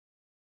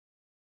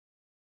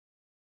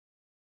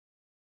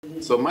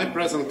So my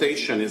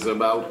presentation is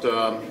about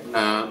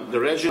the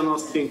regional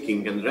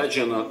thinking and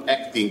regional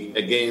acting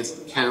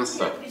against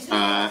cancer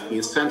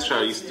in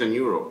Central Eastern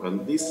Europe.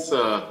 And this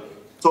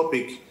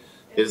topic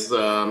is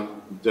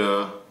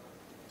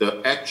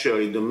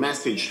actually the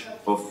message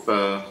of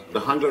the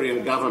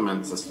Hungarian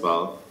government as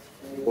well,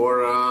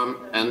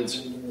 and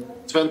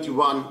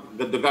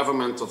the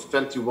government of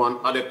 21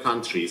 other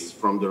countries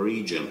from the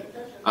region.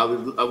 I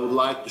would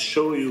like to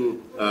show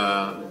you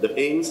the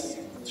aims,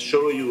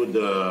 show you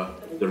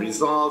the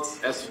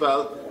results as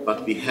well,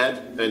 what we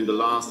had in the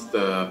last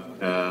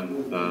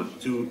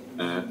 2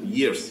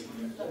 years.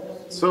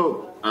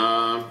 So,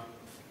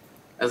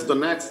 as the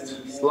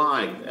next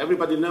slide,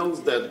 everybody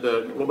knows that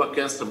the global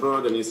cancer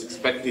burden is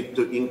expected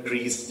to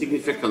increase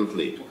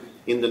significantly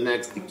in the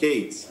next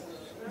decades.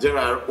 There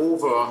are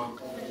over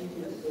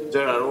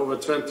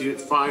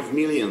 25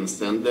 million,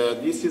 and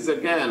this is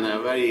again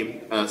a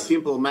very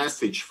simple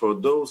message for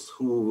those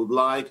who would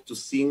like to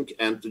think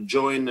and to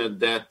join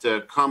that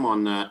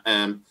common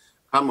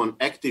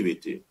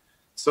activity.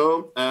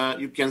 So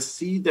you can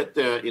see that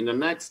in the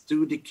next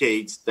 2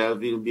 decades there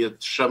will be a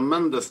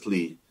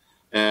tremendously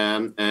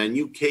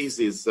new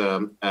cases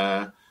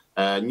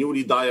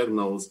newly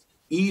diagnosed,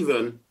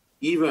 even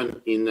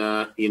in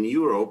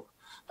Europe.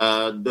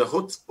 The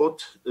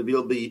hotspot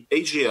will be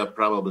Asia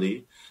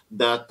probably,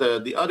 that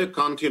the other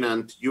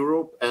continent,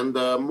 Europe, and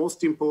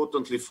most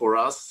importantly for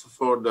us,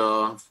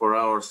 for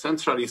our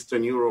Central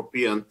Eastern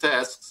European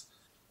tasks,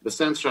 the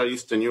Central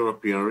Eastern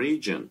European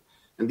region.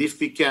 And if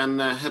we can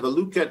have a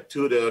look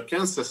to the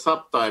cancer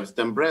subtypes,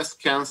 then breast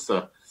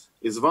cancer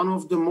is one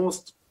of the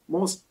most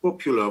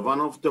popular, one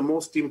of the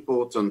most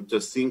important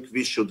things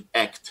we should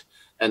act,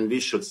 and we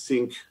should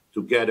think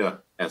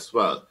together as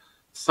well.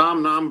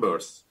 Some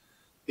numbers.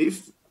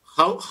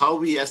 How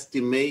we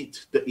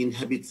estimate the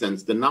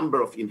inhabitants, the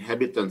number of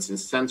inhabitants in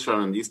Central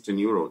and Eastern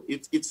Europe,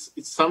 it's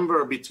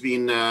somewhere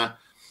between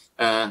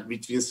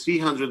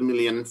 300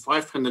 million and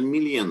 500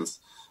 million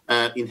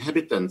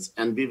inhabitants,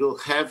 and we will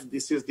have,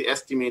 this is the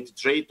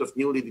estimated rate of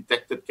newly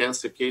detected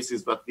cancer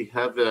cases, but we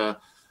have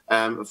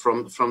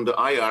from the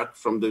IARC,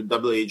 from the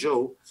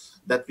WHO,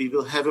 that we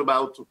will have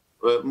about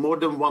more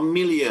than 1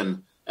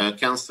 million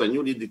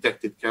newly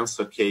detected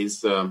cancer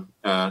cases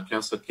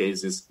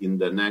in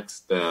the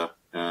next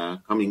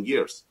coming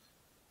years.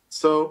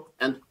 So,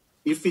 and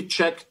if we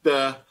check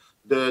the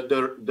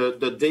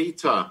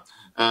data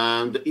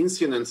and the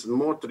incidence and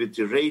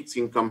mortality rates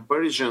in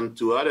comparison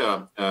to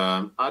other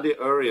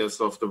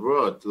areas of the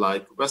world,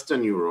 like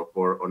Western Europe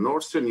or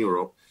Northern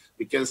Europe,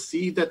 we can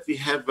see that we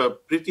have a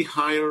pretty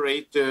higher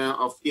rate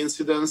of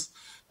incidence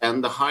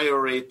and the higher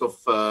rate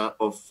of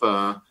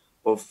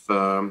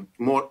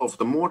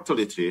the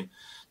mortality,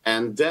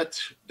 and that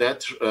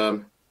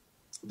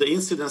the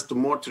incidence to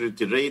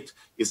mortality rate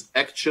is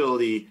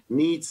actually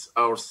needs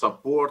our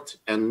support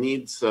and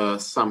needs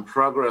some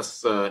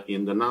progress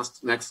in the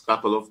next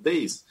couple of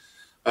days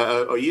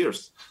or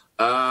years.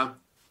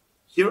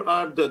 Here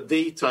are the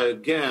data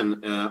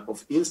again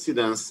of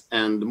incidence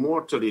and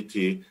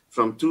mortality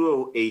from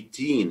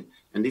 2018,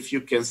 and if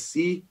you can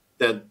see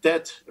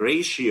that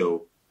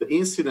ratio, the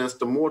incidence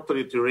to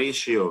mortality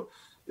ratio,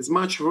 is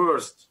much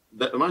worse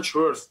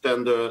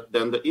than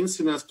the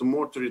incidence to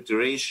mortality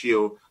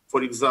ratio,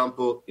 for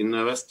example, in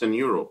Western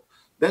Europe.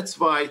 That's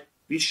why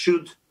we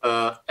should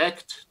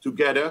act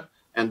together,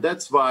 and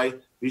that's why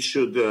we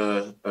should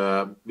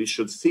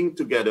think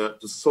together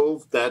to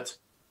solve that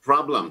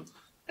problem.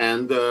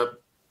 And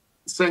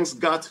thanks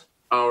God,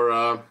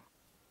 our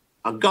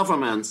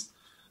governments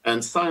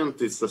and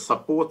scientists are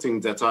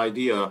supporting that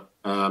idea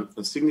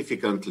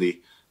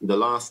significantly in the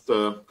last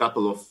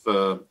couple of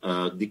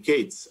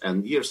decades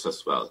and years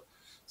as well.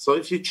 So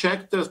if you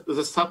check the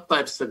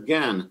subtypes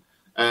again,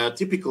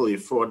 typically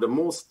for the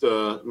most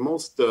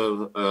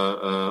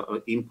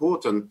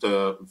important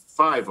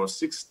 5 or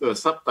 6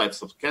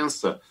 subtypes of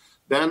cancer,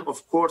 then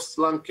of course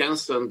lung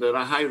cancer and the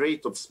high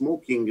rate of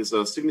smoking is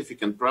a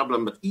significant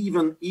problem. But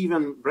even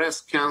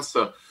breast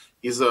cancer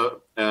is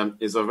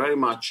very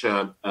much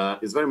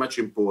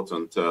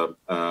important.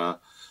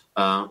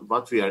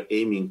 What we are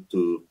aiming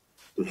to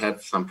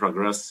have some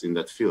progress in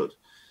that field.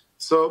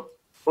 So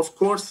of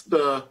course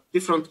the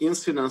different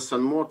incidence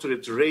and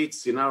mortality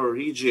rates in our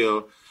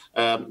region.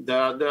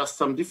 There are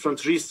some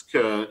different risks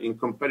in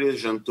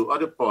comparison to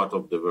other parts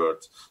of the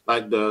world,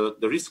 like the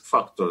risk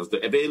factors,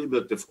 the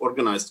availability of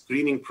organized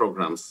screening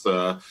programs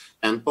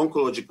and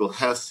oncological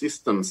health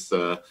systems.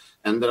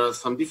 And there are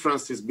some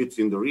differences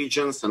between the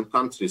regions and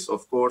countries,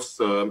 of course,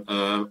 of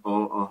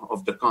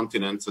the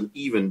continents and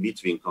even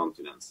between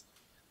continents.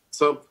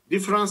 So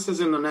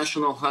differences in the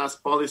national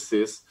health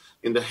policies,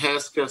 in the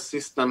healthcare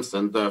systems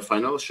and the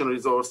financial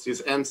resources,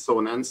 and so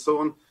on and so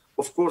on.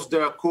 Of course,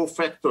 there are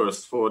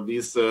co-factors for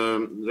these,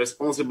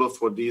 responsible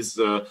for these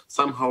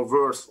somehow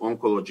worse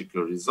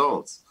oncological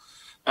results.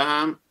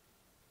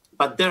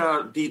 But there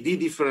are the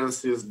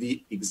differences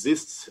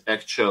exists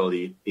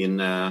actually in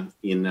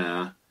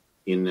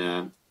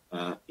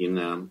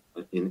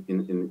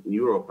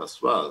Europe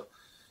as well.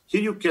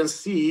 Here you can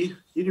see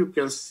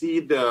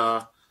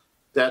the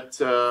that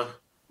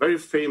very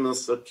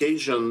famous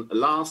occasion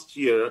last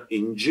year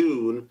in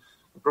June.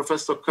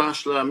 Professor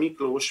Kásler,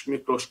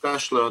 Miklós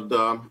Kásler,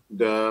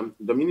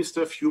 the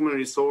Minister of Human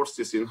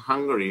Resources in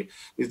Hungary,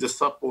 with the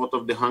support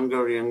of the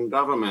Hungarian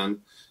government,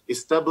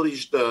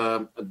 established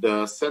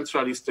the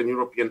Central Eastern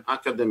European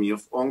Academy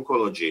of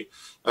Oncology.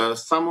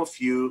 Some of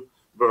you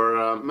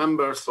were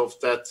members of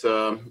that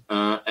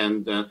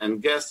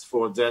and guests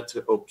for that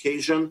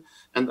occasion,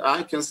 and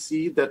I can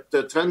see that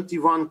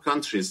 21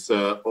 countries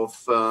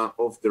of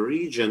the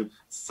region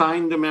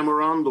signed a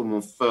memorandum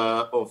of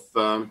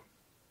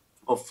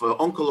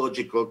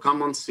oncological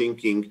common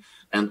thinking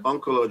and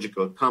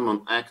oncological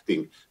common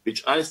acting,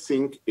 which I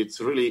think it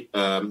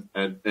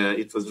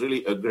was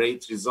really a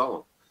great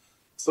result.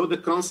 So the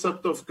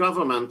concept of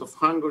government of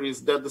Hungary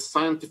is that the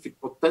scientific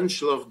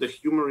potential of the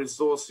human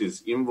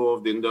resources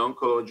involved in the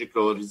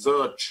oncological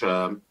research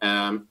and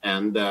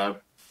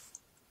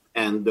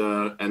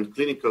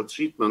clinical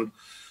treatment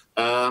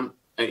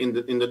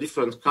in the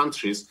different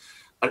countries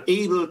are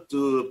able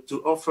to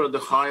offer the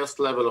highest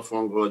level of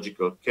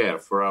oncological care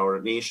for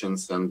our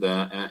nations and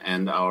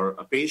our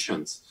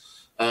patients,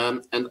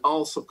 and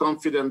also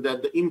confident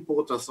that the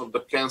importance of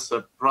the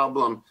cancer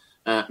problem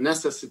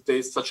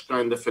necessitates such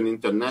kind of an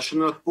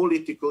international,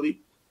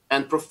 politically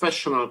and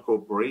professional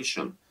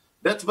cooperation.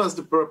 That was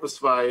the purpose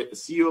why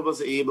CEO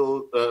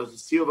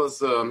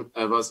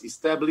was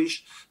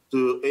established,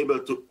 to able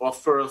to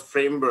offer a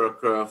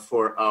framework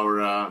for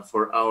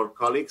our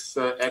colleagues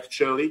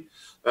actually.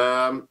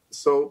 That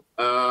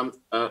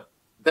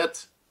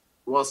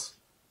was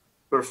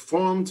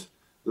performed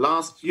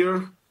last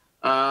year,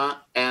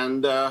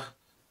 and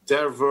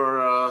there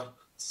were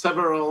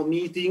several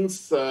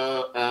meetings,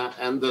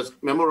 and the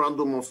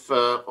memorandum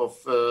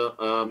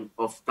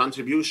of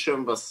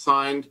contribution was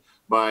signed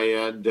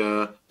by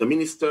the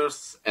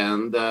ministers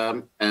and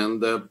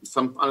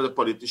some other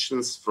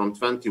politicians from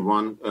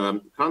 21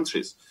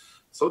 countries.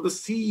 So the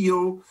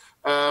CEO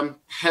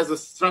has a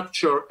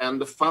structure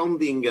and the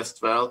founding as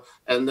well,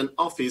 and an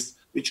office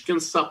which can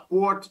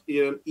support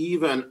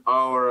even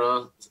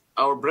our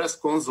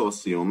breast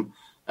consortium.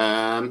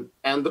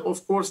 And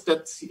of course,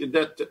 that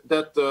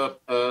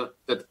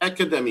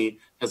academy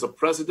has a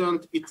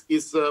president. It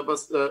is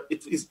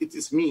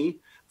me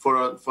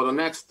for the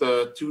next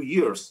 2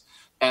 years,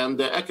 and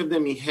the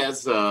academy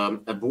has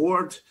a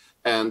board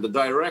and the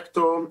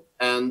director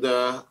and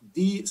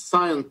the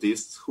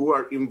scientists who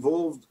are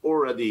involved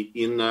already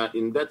in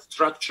that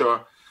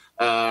structure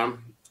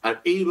are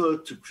able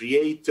to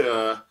create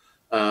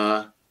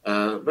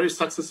very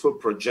successful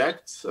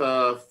projects.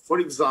 For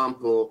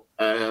example,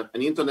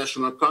 an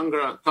international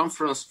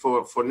conference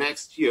for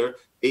next year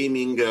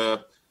aiming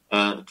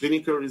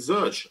clinical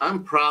research.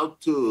 I'm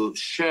proud to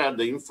share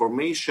the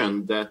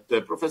information that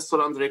Professor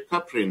Andrei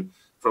Kaprin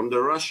from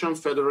the Russian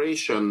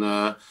Federation,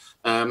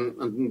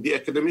 the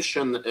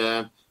academician,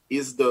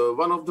 is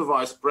one of the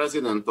vice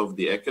president of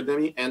the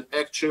academy, and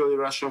actually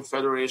Russian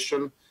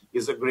Federation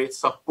is a great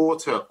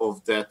supporter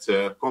of that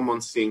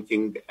common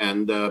thinking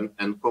and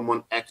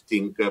common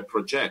acting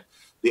project.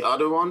 The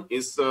other one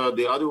is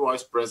the other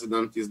vice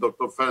president is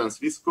Dr. Ferenc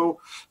Viszko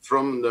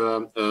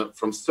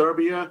from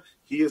Serbia.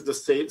 He is the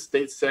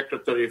state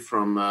secretary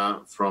from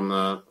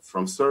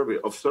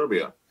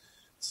Serbia.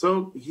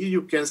 So here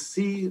you can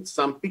see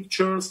some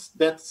pictures.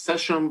 That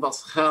session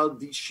was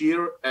held this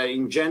year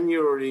in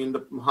January in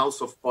the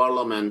House of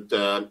Parliament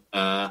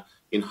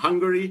in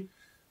Hungary,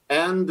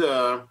 and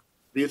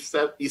we've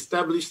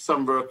established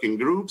some working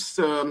groups.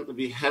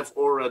 We have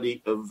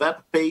already a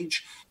web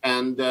page,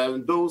 and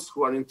those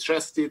who are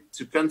interested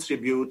to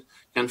contribute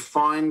can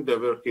find the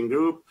working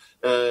group,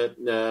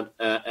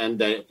 and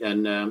they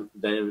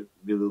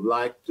would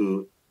like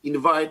to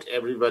invite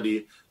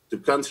everybody to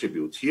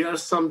contribute. Here are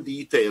some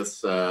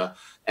details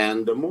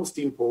and the most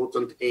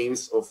important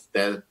aims of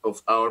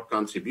our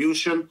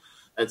contribution.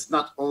 It's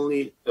not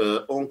only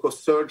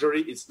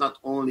oncosurgery, it's not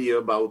only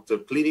about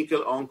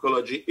clinical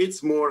oncology,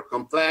 it's more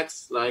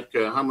complex, like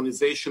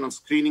harmonization of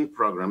screening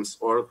programs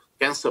or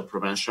cancer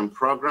prevention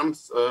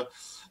programs.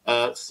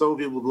 So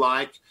we would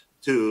like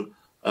to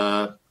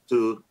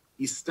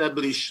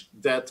establish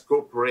that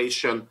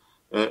cooperation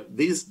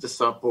with the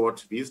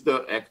support, with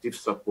the active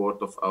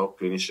support of our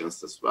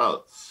clinicians as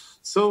well.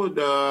 So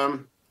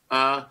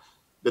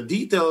the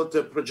detailed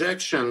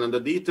projection and the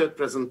detailed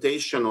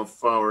presentation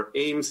of our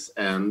aims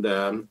and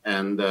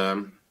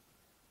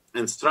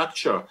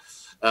structure,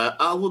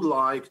 I would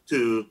like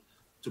to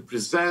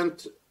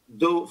present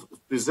the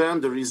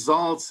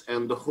results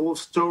and the whole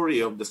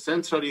story of the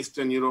Central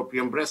Eastern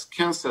European Breast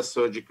Cancer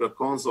Surgical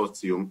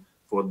Consortium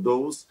for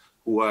those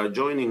who are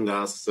joining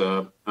us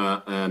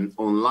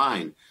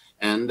online.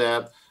 And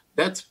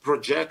that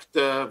project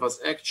was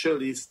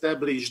actually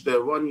established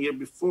 1 year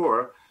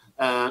before,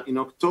 in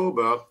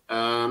October,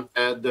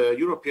 at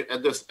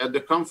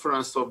the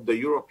conference of the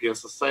European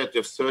Society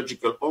of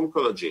Surgical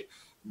Oncology.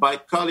 by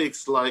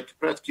colleagues like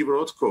Pret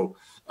Kivorotko,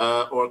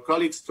 or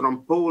colleagues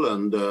from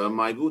Poland,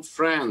 my good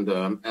friend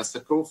as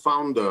a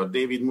co-founder,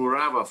 David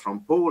Murava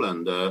from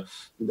Poland,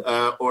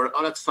 or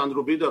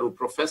Alexandru Bidaru,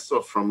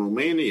 professor from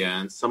Romania,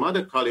 and some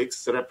other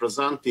colleagues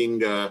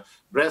representing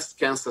breast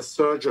cancer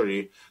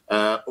surgery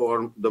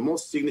or the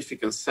most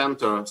significant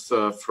centers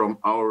from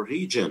our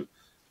region.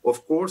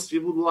 Of course, we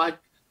would like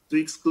to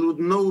exclude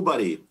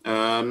nobody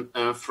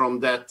from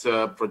that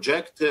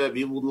project.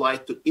 We would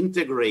like to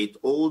integrate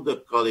all the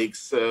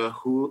colleagues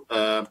who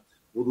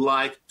would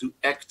like to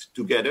act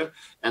together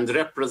and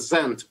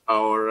represent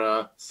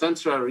our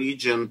central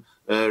region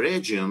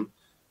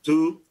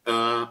to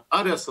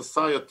other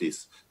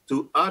societies,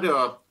 to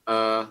other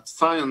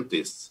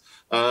scientists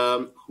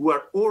who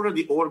are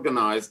already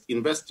organized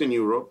in Western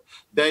Europe.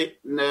 They've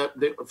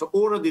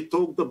already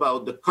talked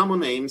about the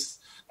common aims,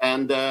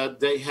 and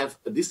they have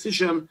a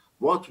decision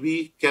what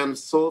we can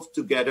solve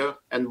together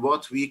and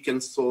what we can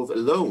solve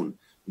alone.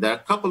 There are a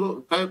couple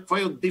of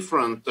quite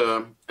different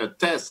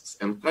tasks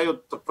and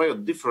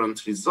quite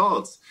different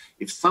results.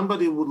 If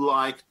somebody would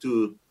like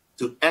to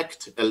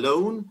act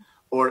alone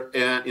or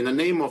in the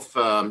name of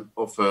an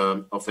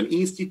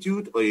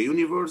institute or a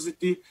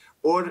university,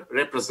 or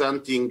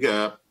representing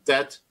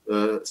that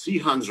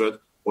 300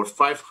 or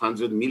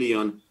 500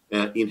 million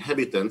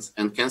inhabitants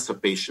and cancer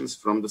patients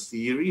from the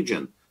CE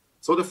region.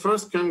 So the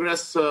first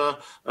Congress,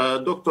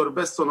 Dr.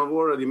 Bessonov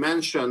already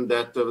mentioned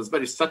that it was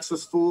very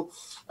successful.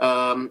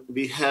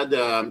 We had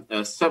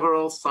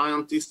several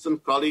scientists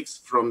and colleagues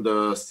from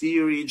the CE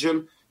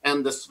region,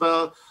 and as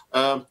well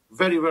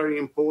very, very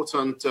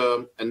important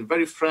and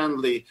very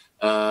friendly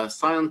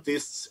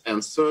scientists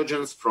and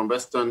surgeons from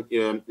Western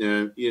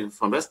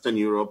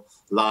Europe,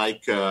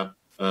 like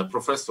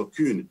Professor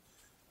Kuhn.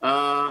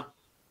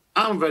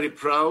 I'm very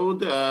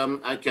proud.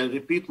 I can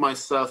repeat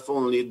myself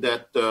only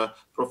that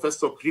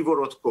Professor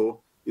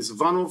Krivorotko is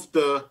one of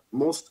the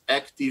most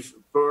active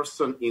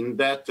person in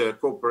that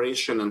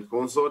cooperation and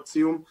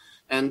consortium,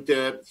 and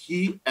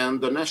he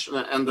and the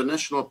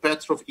National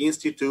Petrov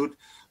Institute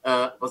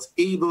was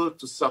able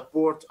to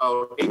support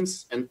our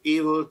aims and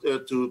able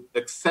to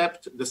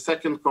accept the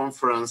second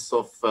conference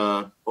of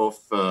the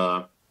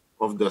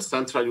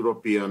Central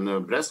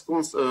European Breast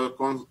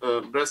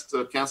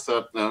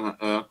Cancer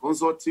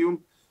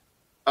Consortium.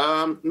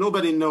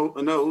 Nobody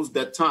knows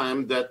that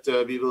time that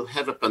we will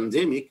have a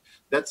pandemic.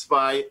 That's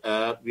why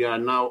we are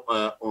now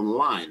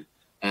online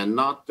and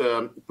not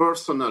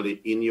personally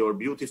in your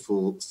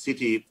beautiful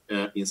city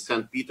in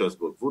St.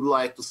 Petersburg. Would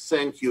like to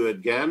thank you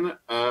again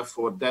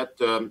for that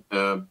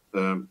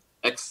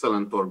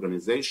excellent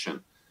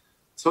organization.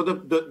 So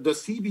the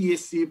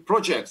CEEBCSC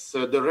projects,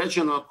 the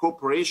regional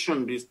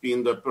cooperation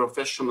between the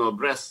professional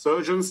breast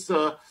surgeons,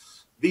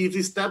 we've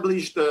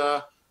established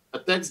a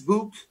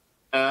textbook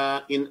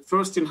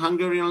first in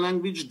Hungarian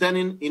language, then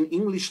in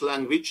English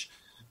language.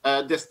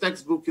 This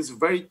textbook is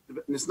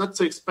it's not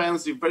so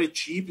expensive, very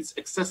cheap. It's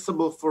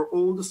accessible for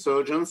all the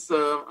surgeons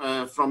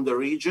from the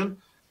region.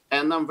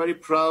 And I'm very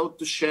proud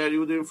to share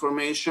you the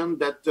information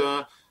that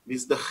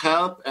with the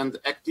help and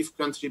active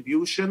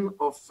contribution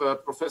of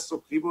Professor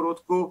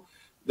Krivorotko,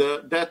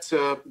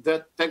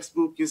 that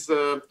textbook is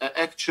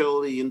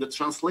actually in the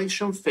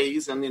translation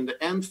phase and in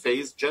the end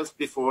phase just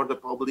before the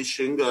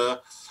publishing.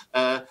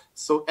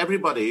 So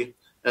everybody,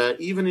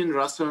 even in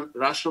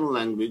Russian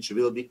language,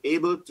 will be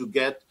able to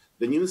get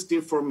the newest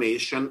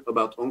information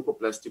about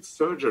oncoplastic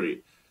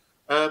surgery.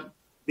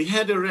 We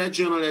had a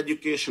regional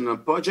educational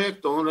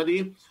project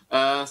already,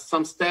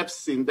 some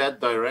steps in that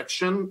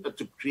direction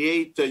to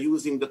create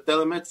using the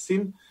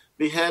telemedicine.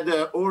 We had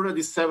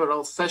already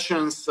several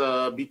sessions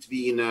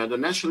between the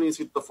National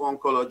Institute of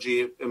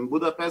Oncology in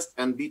Budapest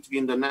and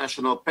between the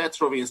National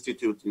Petrov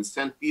Institute in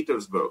St.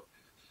 Petersburg.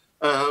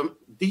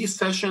 These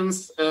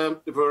sessions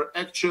were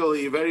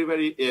actually very,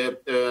 very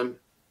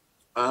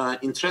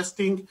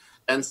interesting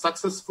and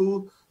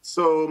successful.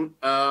 So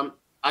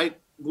I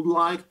would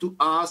like to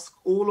ask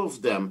all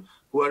of them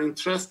who are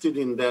interested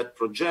in that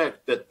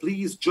project that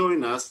please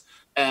join us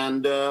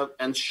and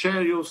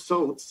share your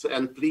thoughts,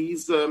 and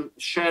please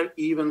share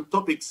even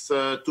topics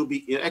to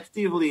be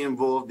actively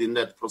involved in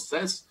that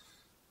process.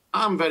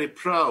 I'm very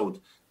proud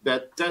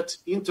that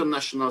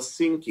international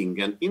thinking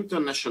and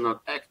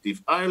international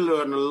active, I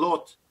learn a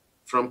lot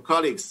from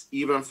colleagues,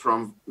 even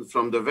from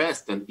the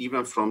West and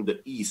even from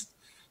the East.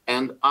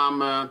 And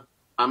I'm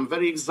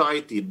very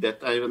excited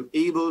that I am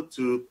able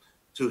to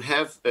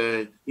have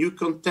new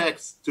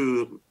contacts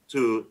to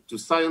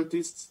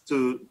scientists,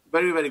 to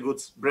very, very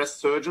good breast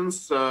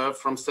surgeons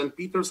from St.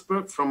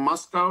 Petersburg, from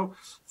Moscow,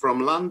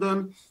 from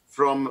London,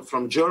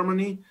 from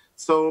Germany.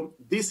 So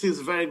this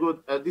is very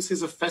good. This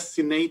is a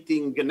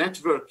fascinating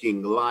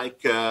networking,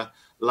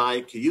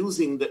 like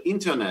using the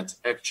internet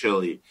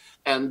actually.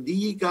 And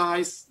these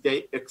guys,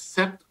 they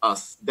accept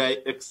us.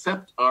 They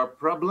accept our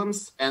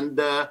problems, and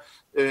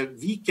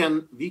we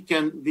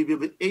will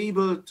be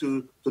able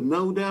to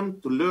know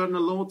them, to learn a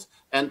lot,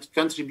 and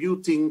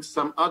contributing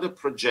some other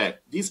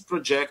project. This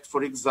project,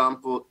 for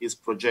example, is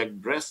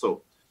Project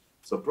Bresso.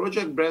 So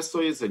Project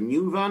Bresso is a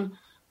new one.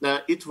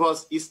 it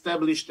was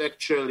established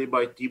actually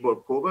by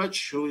Tibor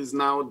Kovacs, who is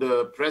now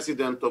the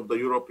president of the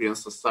European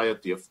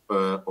Society of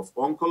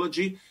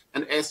Oncology.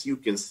 And as you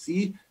can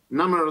see,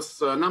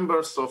 numbers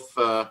of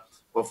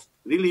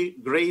really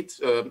great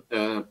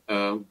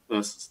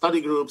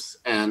study groups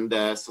and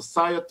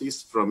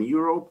societies from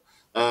Europe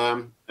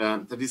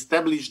that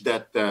established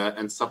that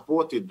and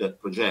supported that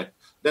project.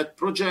 That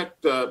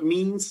project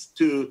means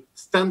to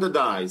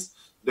standardize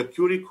the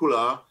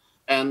curricula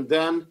and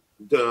then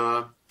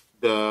the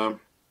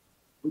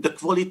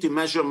quality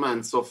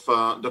measurements of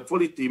the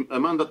quality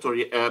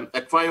mandatory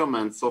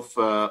requirements of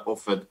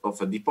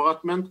a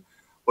department,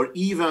 or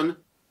even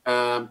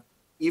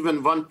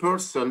one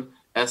person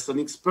as an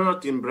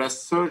expert in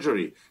breast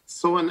surgery.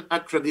 So an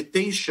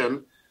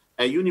accreditation,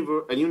 a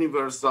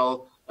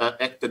universal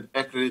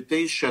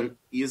accreditation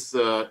is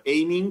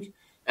aiming.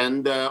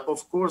 And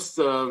of course,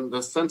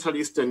 the Central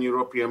Eastern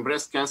European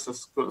Breast Cancer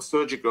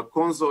Surgical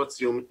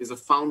Consortium is a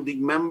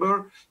founding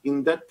member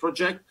in that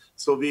project.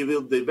 So we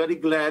will be very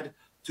glad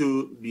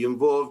to be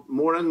involved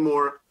more and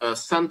more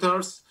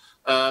centers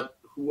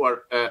who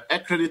are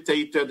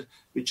accredited,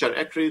 which are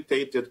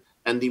accredited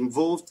and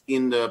involved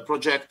in the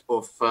project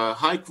of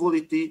high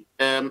quality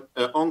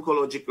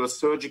oncological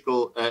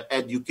surgical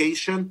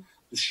education,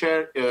 to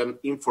share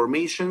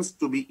informations,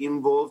 to be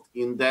involved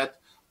in that,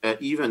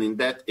 even in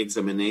that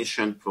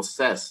examination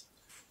process.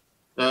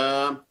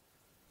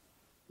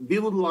 We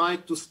would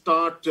like to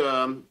start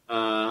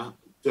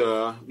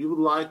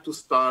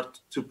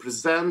to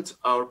present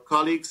our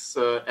colleagues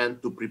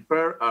and to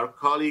prepare our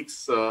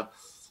colleagues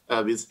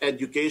with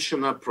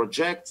educational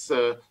projects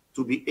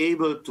to be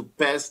able to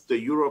pass the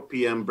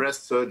European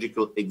breast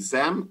surgical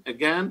exam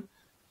again.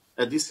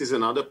 This is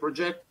another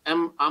project.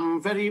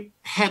 I'm very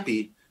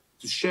happy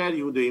to share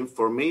you the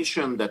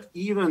information that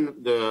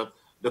even the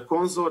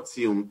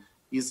consortium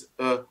is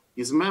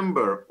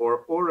member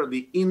or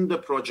already in the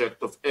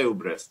project of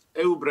EUBreast.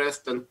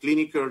 EUBreast and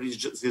clinical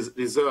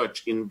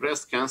research in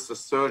breast cancer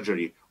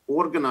surgery,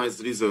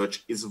 organized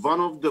research, is one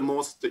of the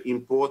most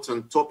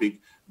important topics.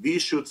 We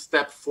should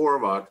step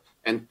forward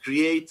and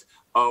create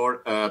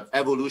our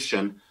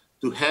evolution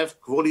to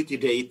have quality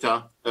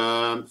data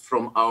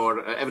from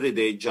our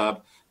everyday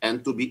job,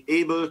 and to be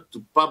able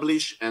to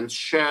publish and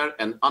share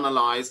and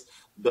analyze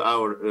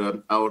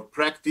our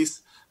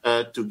practice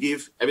to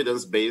give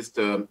evidence-based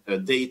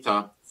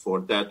data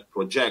for that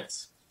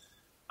projects.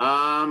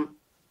 The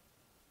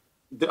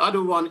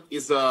other one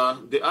is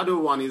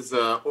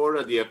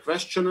already a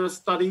questionnaire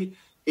study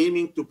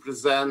aiming to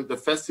present the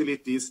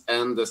facilities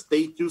and the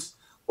status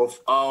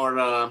of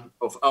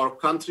our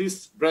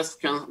countries,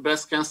 breast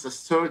cancer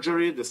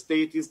surgery, the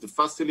status, the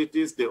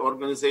facilities, the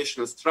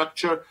organizational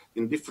structure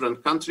in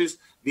different countries.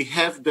 We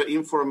have the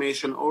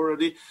information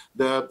already.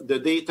 The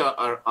data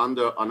are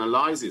under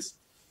analysis.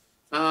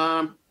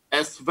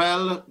 As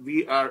well,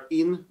 we are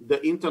in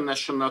the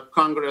International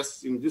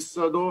Congress in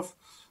Düsseldorf.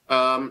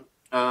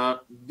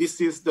 This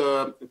is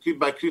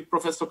by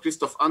Professor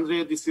Christoph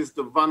André. This is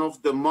one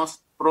of the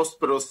most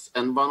prosperous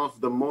and one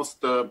of the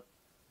most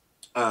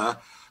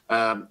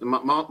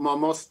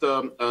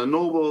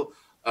noble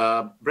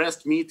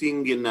breast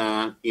meeting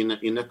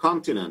in a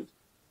continent.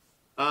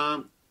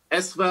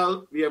 As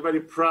well, we are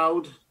very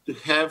proud to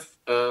have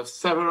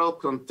several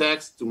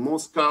contacts to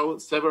Moscow,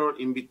 several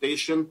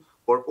invitations,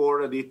 or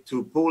already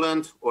to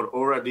Poland, or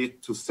already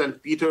to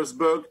St.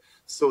 Petersburg.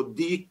 So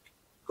the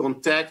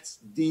contacts,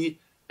 the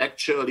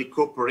actually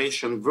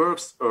cooperation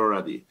works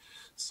already.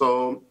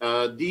 So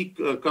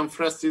the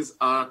conferences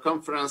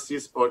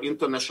or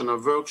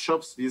international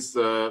workshops with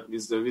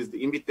the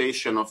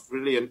invitation of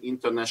really an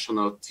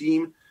international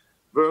team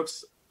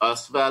works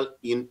as well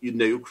in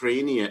the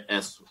Ukraine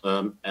as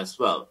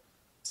well.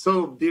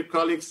 So, dear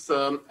colleagues,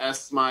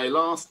 as my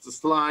last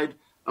slide,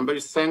 I'm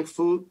very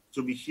thankful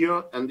to be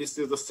here, and this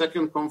is the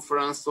second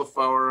conference of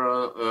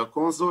our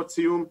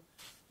consortium.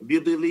 We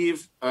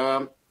believe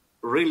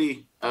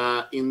really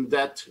in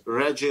that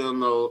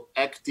regional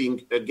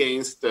acting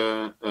against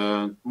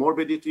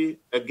morbidity,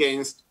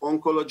 against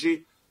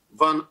oncology.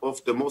 One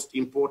of the most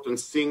important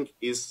things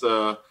is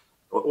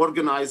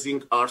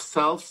organizing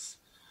ourselves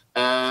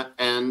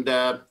and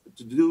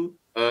to do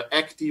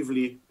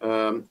actively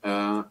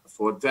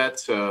for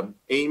that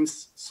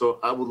aims. So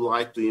I would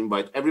like to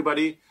invite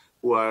everybody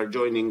who are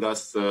joining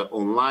us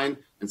online,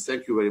 and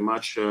thank you very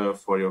much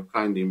for your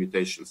kind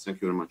invitation. Thank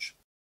you very much.